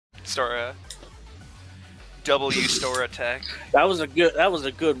Stora. W Stora tech. That was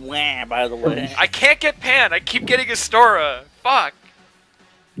a good wham, by the way. I can't get Pan. I keep getting a Stora. Fuck.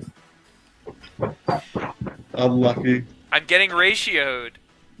 Unlucky. I'm getting ratioed.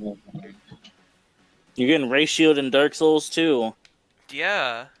 You're getting ratioed in Dark Souls too.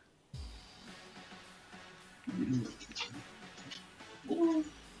 Yeah.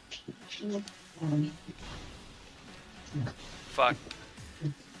 Fuck.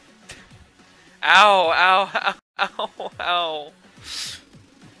 Ow, ow, ow, ow, ow.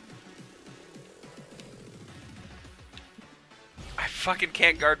 I fucking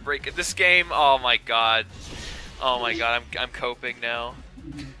can't guard break in this game. Oh my god. Oh my god, I'm coping now.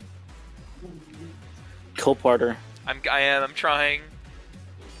 Coparter. I'm trying.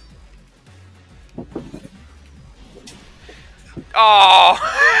 Oh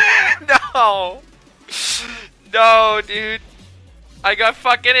no. No, dude. I got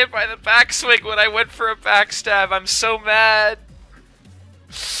fucking hit by the backswing when I went for a backstab. I'm so mad.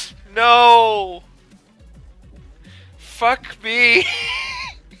 No. Fuck me.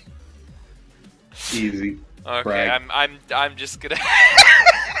 Easy. Okay, Brag. I'm just gonna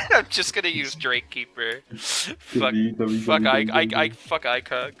I'm just gonna use Drakekeeper. Fuck W, fuck W, I fuck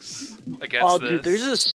Icugs against Oh, this. dude, there's this